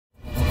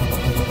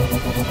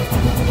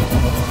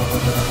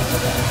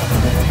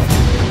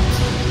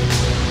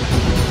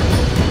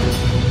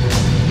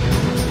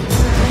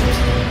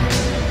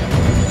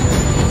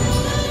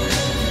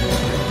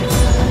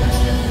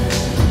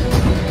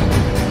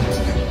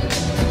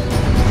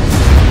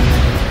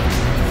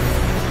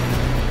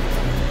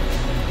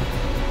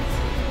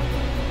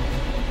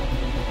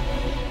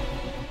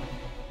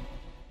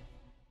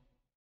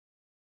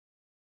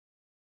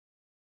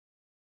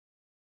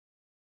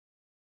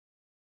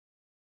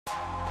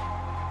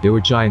There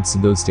were giants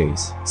in those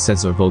days,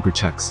 says our vulgar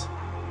text.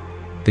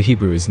 The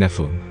Hebrew is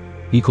Nephilim,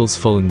 equals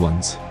fallen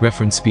ones,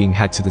 reference being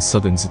had to the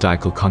southern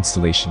zodiacal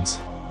constellations.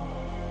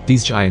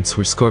 These giants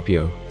were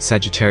Scorpio,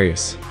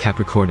 Sagittarius,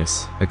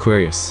 Capricornus,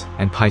 Aquarius,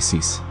 and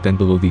Pisces, then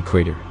below the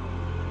equator.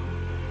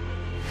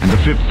 And the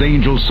fifth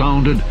angel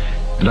sounded,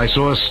 and I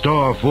saw a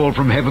star fall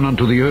from heaven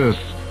unto the earth,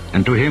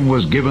 and to him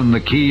was given the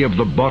key of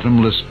the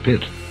bottomless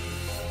pit.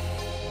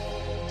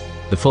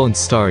 The fallen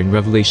star in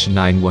Revelation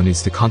 9:1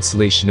 is the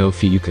constellation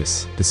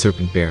Ophiuchus, the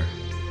serpent bear.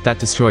 That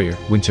destroyer,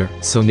 winter,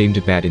 so named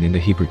Abaddon in the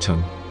Hebrew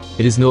tongue.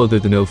 It is no other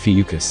than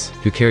Ophiuchus,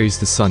 who carries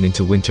the sun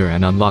into winter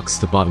and unlocks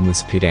the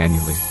bottomless pit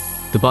annually.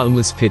 The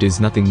bottomless pit is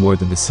nothing more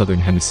than the southern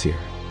hemisphere.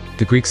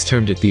 The Greeks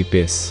termed it the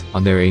abyss,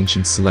 on their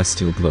ancient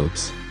celestial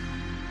globes.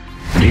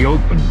 And he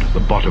opened the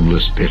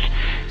bottomless pit,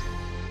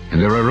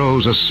 and there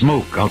arose a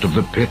smoke out of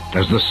the pit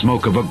as the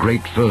smoke of a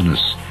great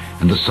furnace,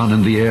 and the sun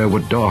and the air were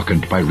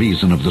darkened by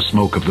reason of the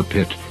smoke of the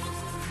pit.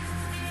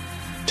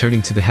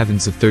 Turning to the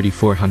heavens of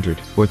 3400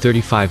 or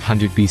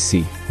 3500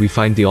 BC, we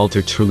find the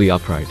altar truly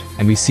upright,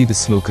 and we see the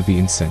smoke of the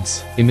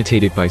incense,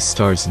 imitated by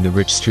stars in the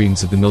rich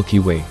streams of the Milky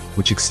Way,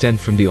 which extend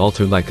from the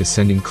altar like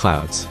ascending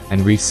clouds,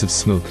 and wreaths of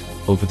smoke,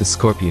 over the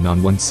Scorpion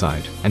on one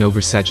side, and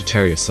over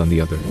Sagittarius on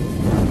the other.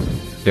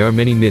 There are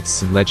many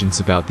myths and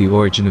legends about the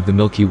origin of the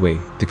Milky Way,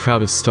 the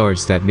crowd of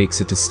stars that makes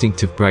a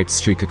distinctive bright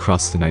streak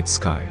across the night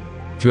sky.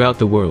 Throughout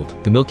the world,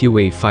 the Milky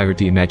Way fired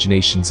the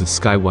imaginations of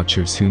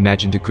skywatchers who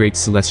imagined a great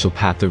celestial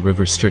path or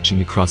river stretching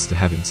across the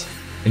heavens.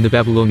 In the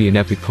Babylonian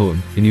epic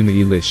poem, Enuma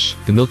Elish,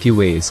 the Milky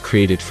Way is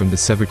created from the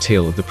severed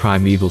tail of the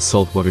primeval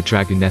saltwater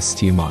dragoness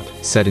Tiamat,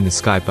 set in the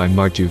sky by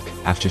Marduk,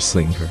 after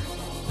slaying her.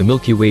 The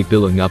Milky Way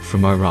billowing up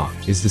from Ra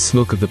is the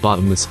smoke of the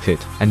bottomless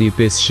pit, and the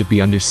abyss should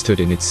be understood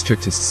in its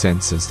strictest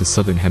sense as the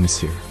southern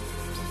hemisphere.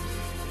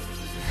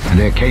 And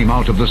there came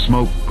out of the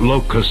smoke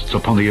locusts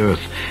upon the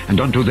earth,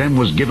 and unto them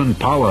was given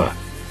power,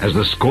 as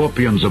the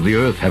scorpions of the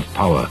earth have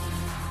power.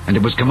 And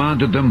it was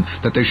commanded them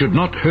that they should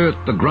not hurt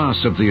the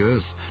grass of the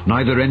earth,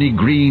 neither any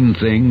green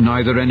thing,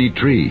 neither any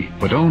tree,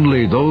 but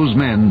only those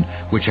men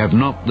which have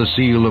not the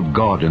seal of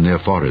God in their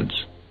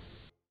foreheads.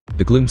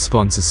 The gloom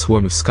spawns a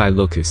swarm of sky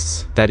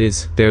locusts, that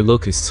is, they are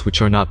locusts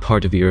which are not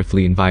part of the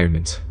earthly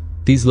environment.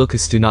 These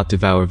locusts do not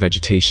devour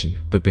vegetation,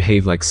 but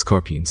behave like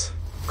scorpions.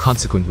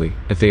 Consequently,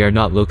 if they are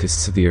not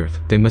locusts of the earth,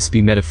 they must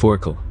be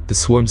metaphorical. The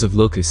swarms of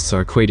locusts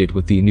are equated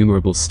with the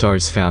innumerable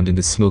stars found in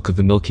the smoke of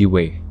the Milky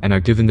Way, and are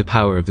given the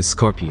power of the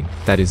scorpion,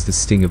 that is the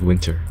sting of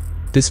winter.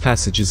 This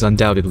passage is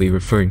undoubtedly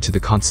referring to the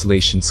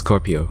constellation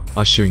Scorpio,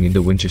 ushering in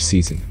the winter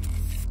season.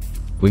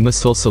 We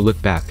must also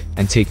look back,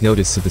 and take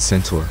notice of the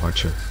centaur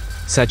archer.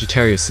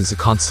 Sagittarius is a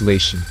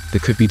constellation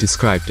that could be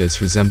described as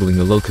resembling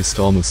a locust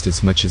almost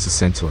as much as a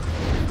centaur.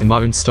 In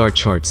modern star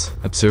charts,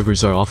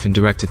 observers are often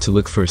directed to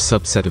look for a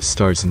subset of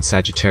stars in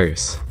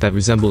Sagittarius that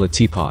resemble a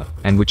teapot,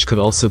 and which could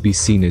also be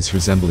seen as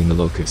resembling a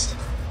locust.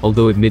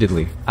 Although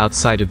admittedly,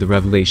 outside of the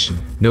revelation,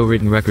 no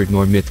written record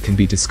nor myth can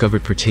be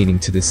discovered pertaining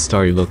to this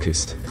starry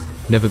locust.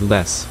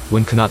 Nevertheless,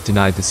 one cannot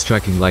deny the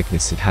striking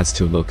likeness it has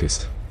to a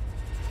locust.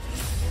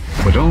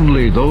 But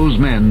only those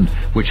men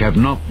which have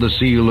not the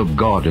seal of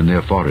God in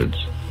their foreheads.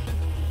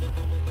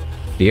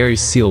 The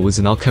Aries seal was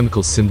an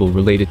alchemical symbol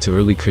related to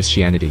early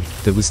Christianity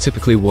that was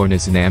typically worn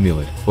as an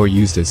amulet, or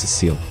used as a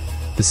seal.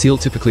 The seal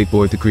typically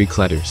bore the Greek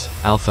letters,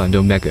 Alpha and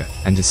Omega,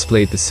 and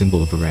displayed the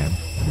symbol of a ram.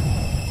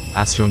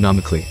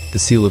 Astronomically, the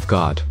seal of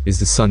God is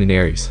the sun in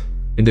Aries.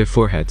 In their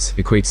foreheads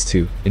equates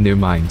to, in their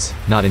minds,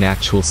 not an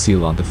actual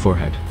seal on the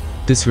forehead.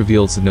 This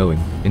reveals a knowing,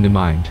 in the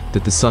mind,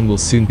 that the sun will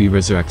soon be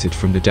resurrected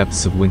from the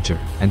depths of winter,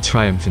 and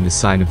triumph in the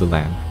sign of the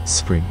Lamb,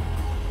 spring.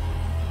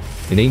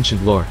 In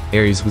ancient lore,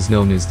 Aries was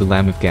known as the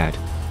Lamb of Gad,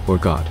 or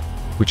God,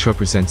 which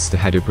represents the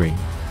head or brain.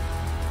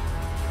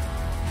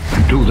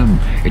 And to them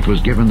it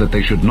was given that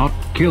they should not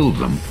kill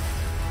them,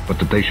 but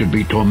that they should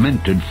be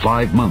tormented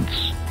 5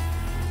 months.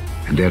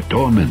 And their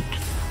torment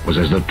was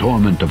as the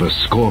torment of a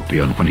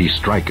scorpion when he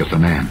striketh a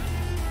man.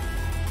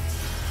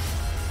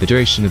 The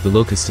duration of the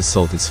locust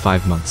assault is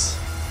 5 months.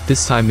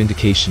 This time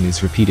indication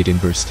is repeated in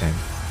verse 10,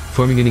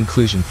 forming an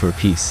inclusion for a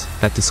piece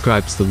that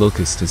describes the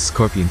locust as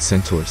scorpion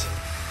centaurs.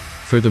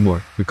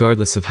 Furthermore,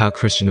 regardless of how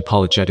Christian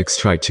apologetics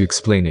try to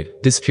explain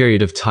it, this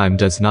period of time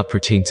does not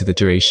pertain to the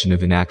duration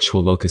of an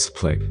actual locust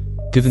plague.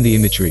 Given the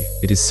imagery,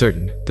 it is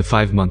certain the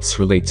 5 months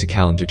relate to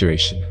calendar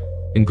duration.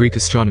 In Greek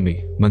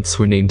astronomy, months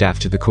were named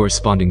after the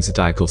corresponding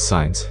zodiacal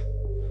signs.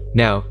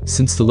 Now,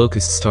 since the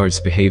locust stars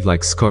behave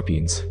like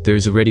scorpions, there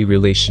is a ready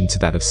relation to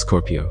that of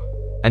Scorpio.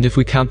 And if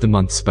we count the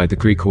months by the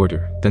Greek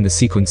order, then the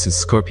sequence is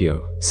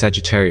Scorpio,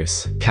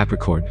 Sagittarius,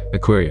 Capricorn,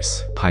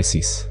 Aquarius,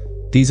 Pisces.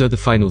 These are the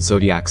final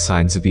zodiac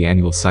signs of the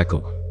annual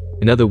cycle.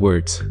 In other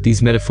words,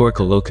 these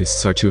metaphorical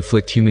locusts are to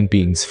afflict human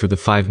beings for the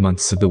 5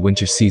 months of the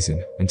winter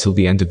season, until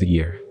the end of the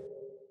year.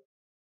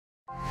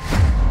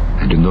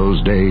 And in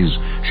those days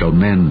shall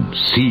men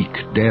seek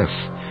death,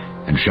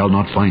 and shall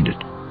not find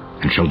it,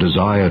 and shall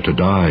desire to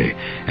die,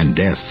 and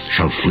death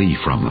shall flee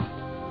from them.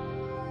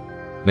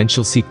 Men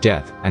shall seek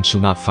death, and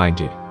shall not find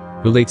it,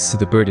 relates to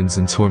the burdens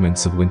and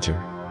torments of winter.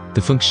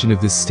 The function of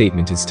this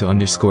statement is to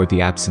underscore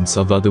the absence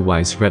of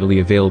otherwise readily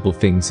available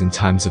things in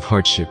times of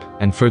hardship,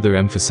 and further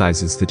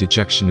emphasizes the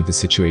dejection of the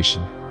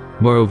situation.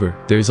 Moreover,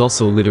 there is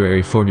also a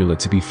literary formula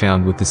to be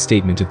found with the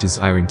statement of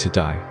desiring to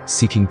die,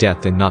 seeking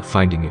death and not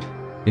finding it.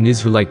 In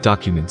Israelite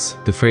documents,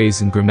 the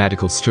phrase and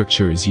grammatical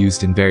structure is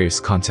used in various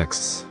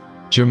contexts.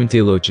 German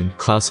theologian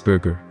Klaus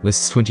Berger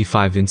lists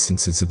 25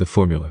 instances of the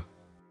formula.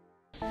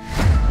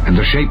 And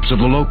the shapes of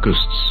the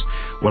locusts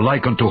were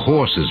like unto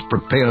horses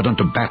prepared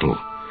unto battle,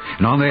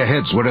 and on their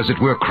heads were as it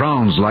were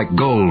crowns like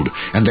gold,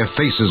 and their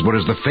faces were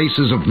as the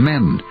faces of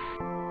men.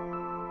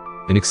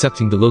 In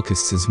accepting the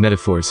locusts as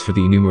metaphors for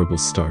the innumerable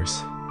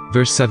stars,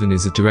 verse 7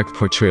 is a direct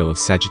portrayal of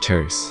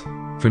Sagittarius.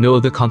 For no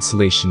other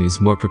constellation is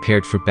more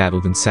prepared for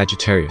battle than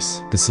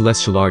Sagittarius, the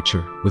celestial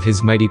archer, with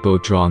his mighty bow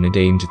drawn and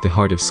aimed at the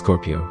heart of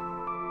Scorpio.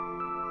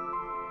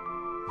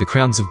 The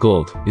crowns of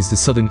gold is the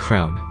southern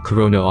crown,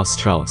 Corona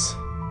Australis,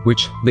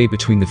 which lay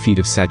between the feet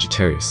of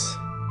Sagittarius.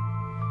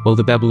 While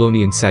the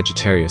Babylonian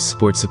Sagittarius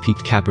sports a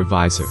peaked cap or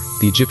visor,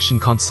 the Egyptian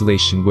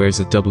constellation wears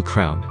a double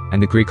crown,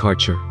 and the Greek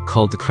archer,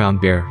 called the crown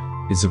bearer,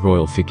 is a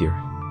royal figure.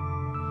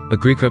 A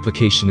Greek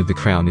replication of the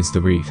crown is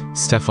the wreath,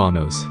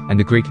 Stephanos, and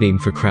the Greek name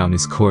for crown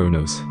is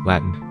Koronos,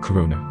 Latin,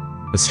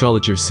 corona.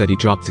 Astrologers said he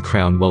dropped the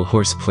crown while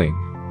horse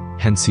playing,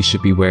 hence he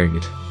should be wearing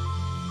it.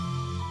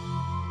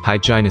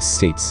 Hyginus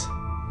states,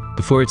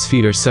 before its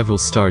feet are several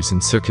stars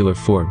in circular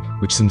form,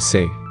 which some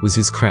say was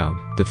his crown,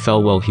 that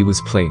fell while he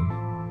was playing.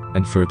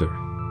 And further,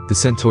 the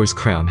centaur's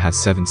crown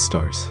has 7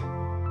 stars.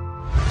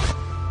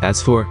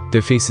 As for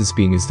their faces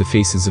being as the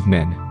faces of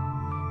men,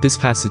 this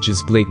passage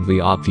is blatantly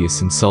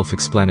obvious and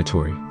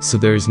self-explanatory, so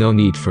there is no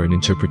need for an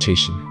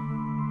interpretation.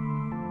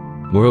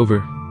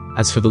 Moreover,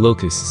 as for the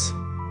locusts,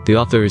 the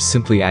author is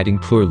simply adding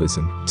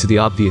pluralism to the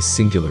obvious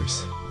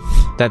singulars,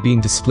 that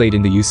being displayed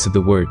in the use of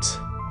the words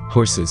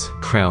horses,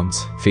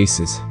 crowns,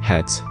 faces,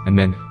 heads, and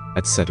men,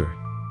 etc.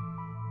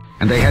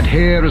 And they had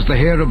hair as the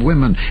hair of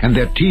women, and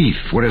their teeth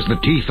were as the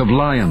teeth of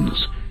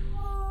lions.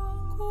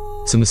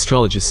 Some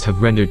astrologists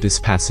have rendered this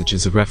passage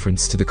as a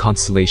reference to the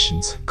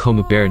constellations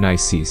Coma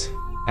Berenices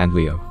and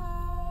Leo.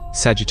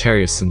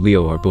 Sagittarius and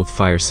Leo are both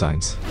fire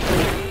signs.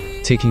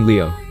 Taking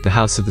Leo, the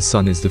house of the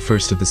sun, is the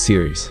first of the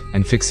series,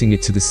 and fixing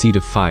it to the seat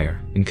of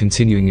fire, and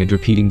continuing and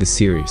repeating the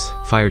series,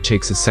 fire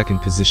takes a second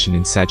position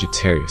in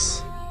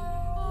Sagittarius.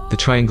 The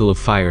triangle of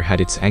fire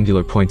had its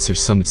angular points or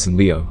summits in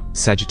Leo,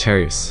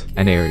 Sagittarius,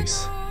 and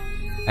Aries.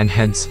 And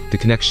hence, the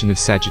connection of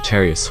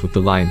Sagittarius with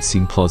the lion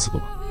seemed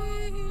plausible.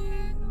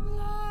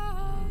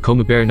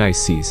 Coma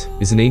Berenices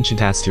is an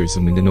ancient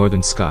asterism in the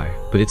northern sky,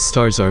 but its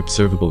stars are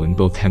observable in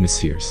both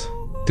hemispheres.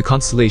 The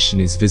constellation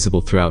is visible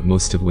throughout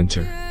most of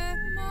winter.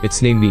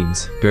 Its name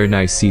means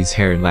Berenice's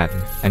hair in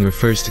Latin, and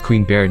refers to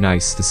Queen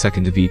Berenice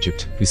II of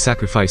Egypt, who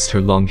sacrificed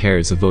her long hair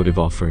as a votive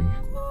offering.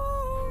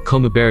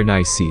 Coma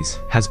Berenices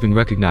has been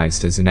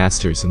recognized as an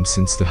asterism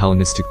since the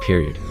Hellenistic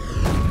period.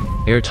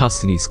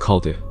 Eratosthenes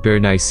called it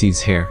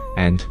Berenice's hair,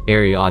 and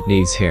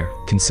Ariadne's hair,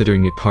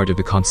 considering it part of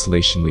the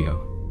constellation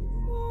Leo.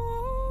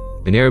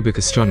 In Arabic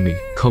astronomy,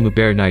 Coma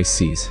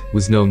Berenices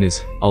was known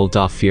as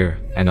Al-Dafir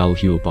and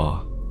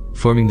Al-Hulba,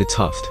 forming the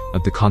tuft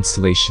of the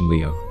constellation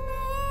Leo.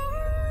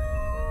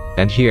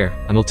 And here,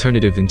 an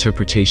alternative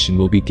interpretation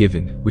will be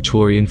given, which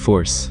will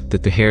reinforce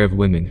that the hair of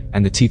women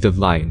and the teeth of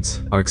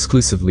lions are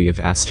exclusively of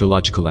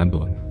astrological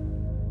emblem.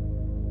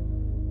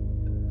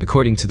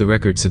 According to the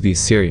records of the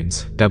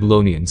Assyrians,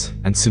 Babylonians,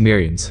 and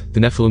Sumerians, the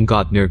Nephilim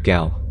god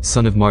Nergal,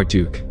 son of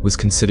Marduk, was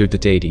considered the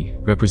deity,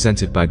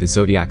 represented by the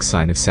zodiac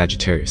sign of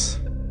Sagittarius.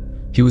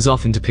 He was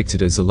often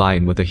depicted as a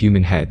lion with a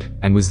human head,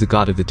 and was the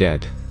god of the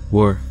dead,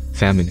 war,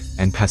 famine,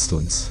 and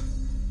pestilence.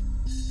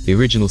 The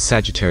original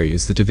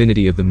Sagittarius is the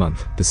divinity of the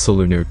month, the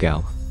solar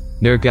Nergal.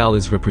 Nergal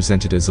is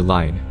represented as a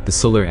lion, the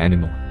solar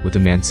animal, with a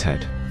man's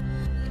head.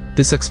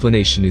 This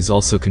explanation is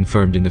also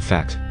confirmed in the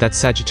fact that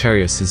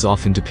Sagittarius is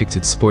often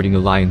depicted sporting a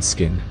lion's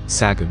skin,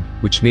 Sagum,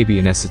 which may be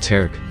an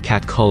esoteric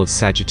cat call of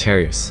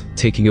Sagittarius,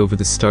 taking over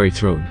the starry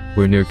throne,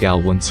 where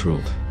Nergal once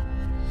ruled.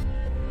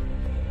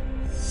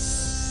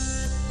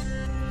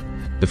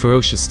 The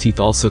ferocious teeth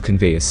also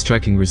convey a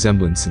striking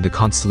resemblance in the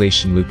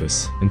constellation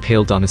Lupus,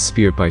 impaled on a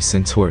spear by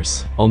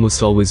Centaurus,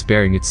 almost always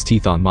bearing its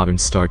teeth on modern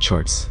star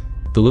charts.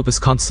 The Lupus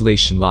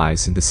constellation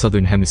lies in the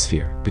southern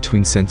hemisphere,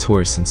 between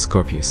Centaurus and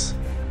Scorpius.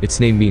 Its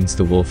name means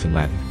the wolf in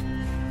Latin.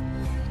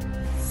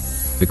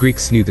 The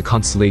Greeks knew the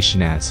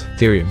constellation as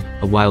Therium,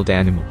 a wild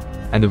animal,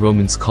 and the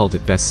Romans called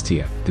it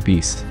Bestia, the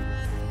beast.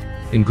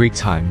 In Greek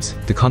times,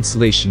 the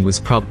constellation was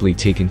probably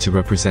taken to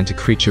represent a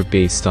creature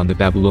based on the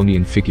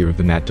Babylonian figure of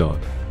the mad dog.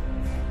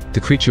 The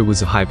creature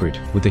was a hybrid,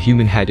 with a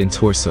human head and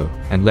torso,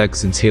 and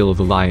legs and tail of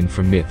a lion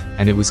from myth,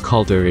 and it was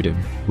called Uridim,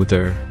 with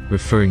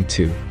referring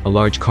to a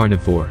large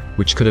carnivore,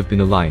 which could have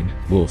been a lion,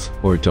 wolf,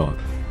 or a dog.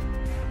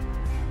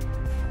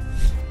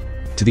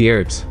 To the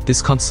Arabs,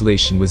 this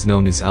constellation was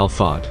known as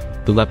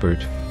Al-Fad, the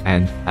leopard,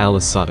 and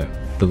Al-Asada,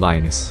 the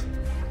lioness.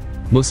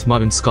 Most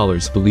modern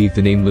scholars believe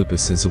the name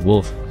Lupus as a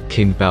wolf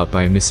came about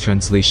by a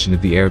mistranslation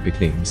of the Arabic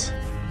names.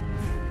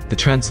 The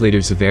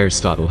translators of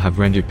Aristotle have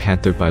rendered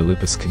panther by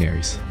Lupus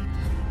canaris.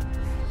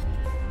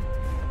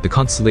 The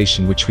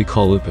constellation which we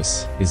call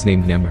Lupus is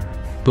named Nemur,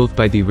 both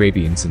by the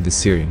Arabians and the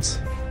Syrians.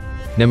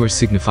 Nemur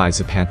signifies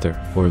a panther,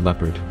 or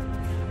leopard.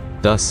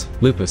 Thus,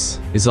 Lupus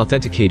is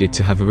authenticated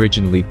to have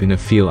originally been a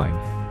feline,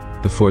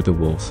 before the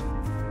wolf.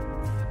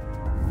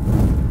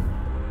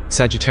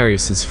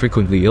 Sagittarius is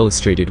frequently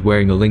illustrated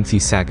wearing a lengthy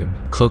sagum,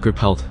 cloak or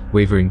pelt,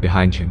 wavering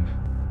behind him.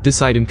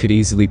 This item could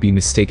easily be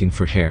mistaken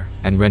for hair,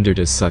 and rendered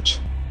as such.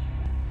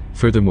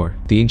 Furthermore,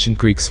 the ancient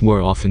Greeks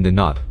more often than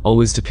not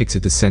always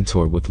depicted the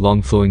centaur with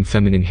long flowing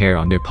feminine hair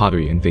on their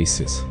pottery and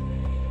vases.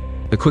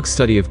 A quick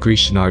study of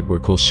Grecian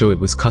artwork will show it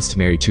was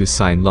customary to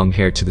assign long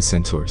hair to the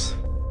centaurs.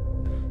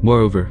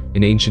 Moreover,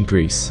 in ancient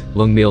Greece,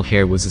 long male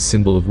hair was a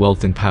symbol of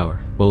wealth and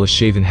power, while a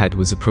shaven head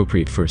was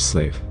appropriate for a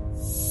slave.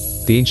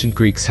 The ancient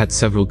Greeks had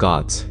several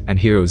gods and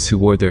heroes who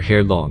wore their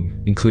hair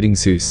long, including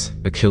Zeus,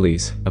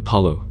 Achilles,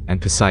 Apollo,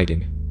 and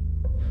Poseidon.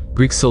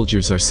 Greek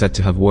soldiers are said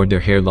to have worn their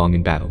hair long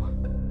in battle.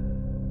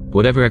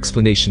 Whatever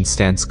explanation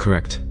stands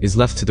correct is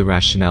left to the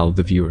rationale of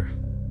the viewer.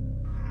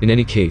 In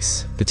any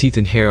case, the teeth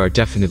and hair are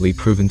definitely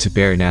proven to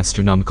bear an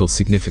astronomical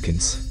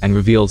significance, and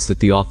reveals that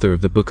the author of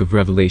the Book of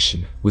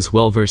Revelation was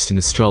well versed in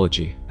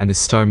astrology and the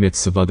star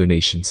myths of other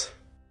nations.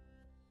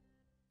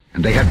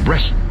 And they had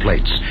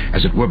breastplates,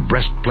 as it were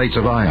breastplates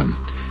of iron,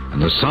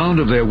 and the sound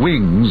of their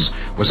wings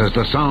was as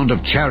the sound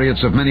of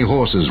chariots of many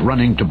horses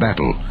running to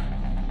battle.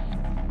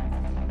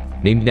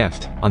 Named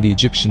Neft, on the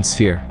Egyptian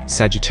sphere,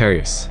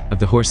 Sagittarius, of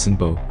the horse and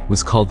bow,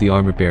 was called the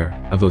armor-bearer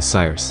of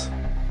Osiris.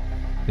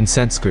 In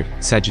Sanskrit,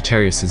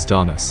 Sagittarius is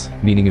Danas,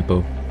 meaning a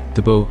bow.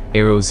 The bow,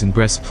 arrows and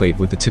breastplate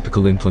were the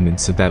typical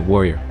implements of that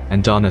warrior,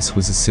 and Danas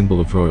was a symbol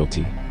of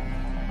royalty.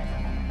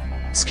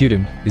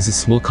 Scutum is a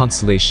small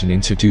constellation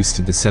introduced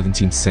in the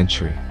 17th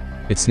century.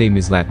 Its name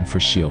is Latin for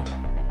shield.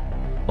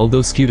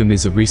 Although Scutum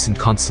is a recent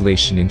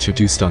constellation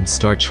introduced on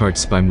star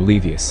charts by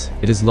Malevius,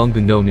 it has long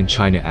been known in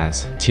China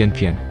as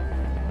Tianpian.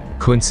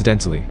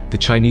 Coincidentally, the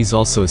Chinese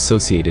also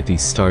associated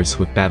these stars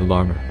with battle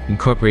armor,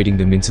 incorporating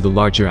them into the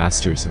larger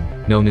asterism,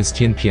 known as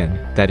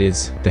Tianpian, that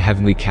is, the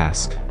heavenly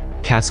casque.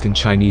 Casque in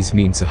Chinese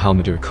means a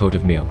helmet or coat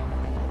of mail.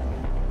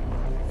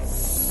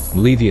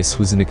 Malevius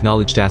was an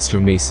acknowledged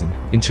astromason,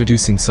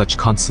 introducing such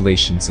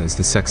constellations as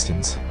the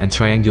sextans and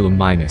triangulum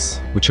minus,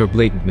 which are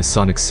blatant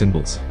Masonic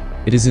symbols.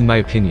 It is in my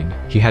opinion,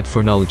 he had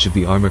foreknowledge of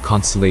the armor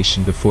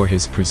constellation before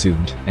his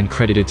presumed and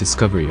credited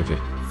discovery of it.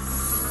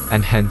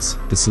 And hence,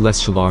 the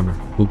celestial armor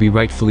will be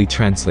rightfully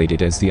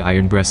translated as the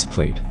iron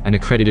breastplate and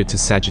accredited to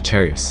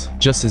Sagittarius,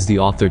 just as the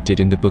author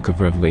did in the Book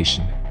of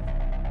Revelation.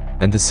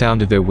 And the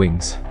sound of their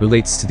wings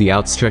relates to the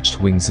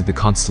outstretched wings of the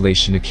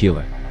constellation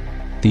Aquila,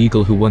 the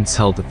eagle who once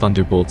held the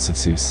thunderbolts of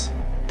Zeus.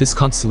 This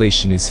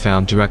constellation is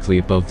found directly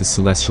above the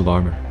celestial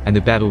armor and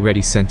the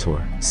battle-ready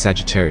centaur,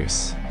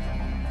 Sagittarius.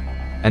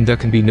 And there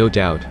can be no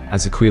doubt,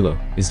 as Aquilo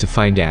is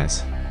defined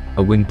as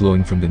a wind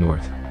blowing from the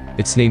north.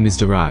 Its name is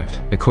derived,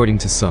 according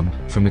to some,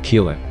 from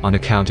Aquila, on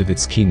account of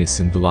its keenness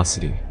and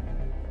velocity.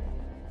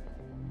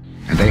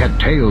 And they had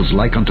tails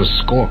like unto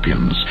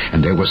scorpions,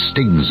 and there were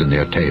stings in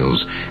their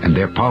tails, and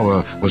their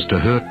power was to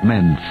hurt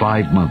men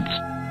 5 months.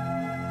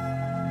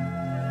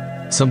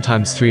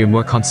 Sometimes 3 or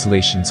more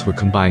constellations were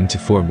combined to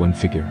form one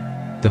figure.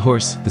 The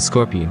horse, the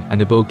scorpion, and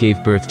the bow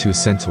gave birth to a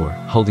centaur,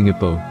 holding a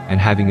bow, and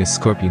having a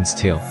scorpion's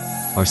tail,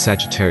 or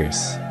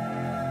Sagittarius.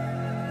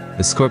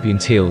 The scorpion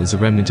tail is a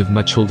remnant of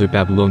much older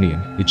Babylonian,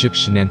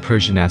 Egyptian and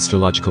Persian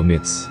astrological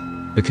myths,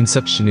 a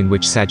conception in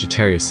which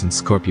Sagittarius and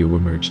Scorpio were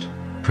merged,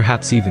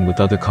 perhaps even with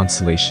other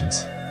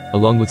constellations.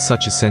 Along with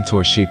such a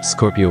centaur-shaped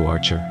Scorpio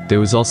archer, there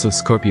was also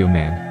Scorpio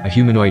Man, a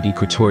humanoid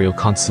equatorial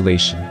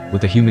constellation,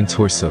 with a human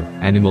torso,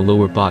 animal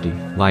lower body,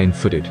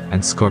 lion-footed,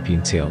 and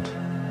scorpion-tailed.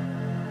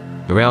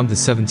 Around the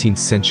 17th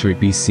century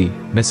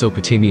BC,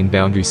 Mesopotamian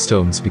boundary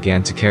stones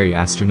began to carry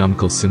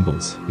astronomical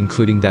symbols,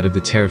 including that of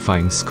the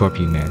terrifying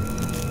Scorpion Man.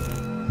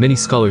 Many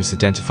scholars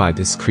identify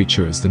this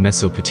creature as the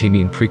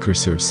Mesopotamian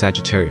precursor of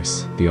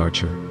Sagittarius, the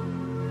archer.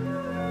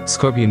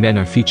 Scorpion men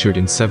are featured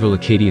in several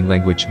Akkadian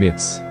language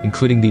myths,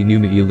 including the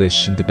Enuma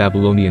Elish and the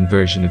Babylonian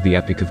version of the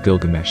Epic of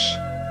Gilgamesh.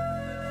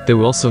 They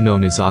were also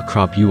known as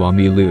Akrab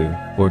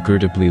Uamilu, or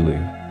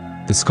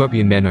Gerda-Blilu. The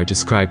Scorpion men are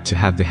described to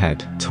have the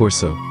head,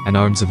 torso, and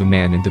arms of a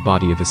man and the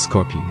body of a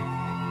scorpion.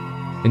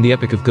 In the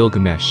Epic of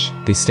Gilgamesh,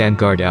 they stand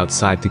guard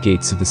outside the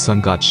gates of the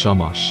sun god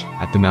Shamash,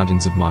 at the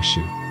mountains of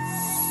Mashu.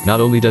 Not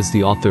only does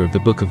the author of the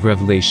Book of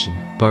Revelation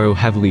borrow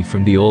heavily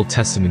from the Old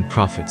Testament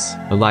prophets,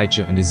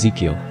 Elijah and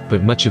Ezekiel,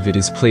 but much of it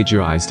is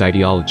plagiarized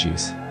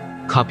ideologies,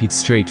 copied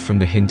straight from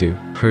the Hindu,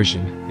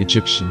 Persian,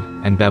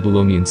 Egyptian, and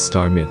Babylonian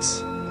star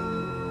myths.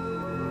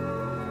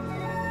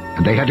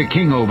 And they had a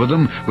king over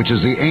them, which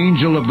is the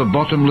angel of the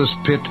bottomless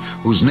pit,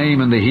 whose name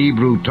in the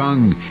Hebrew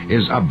tongue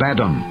is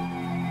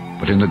Abaddon,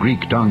 but in the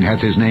Greek tongue hath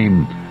his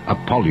name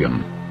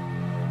Apollyon.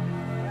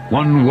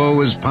 One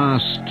woe is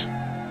past,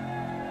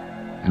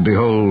 and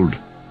behold,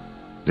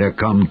 there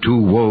come 2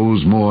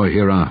 woes more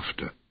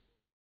hereafter.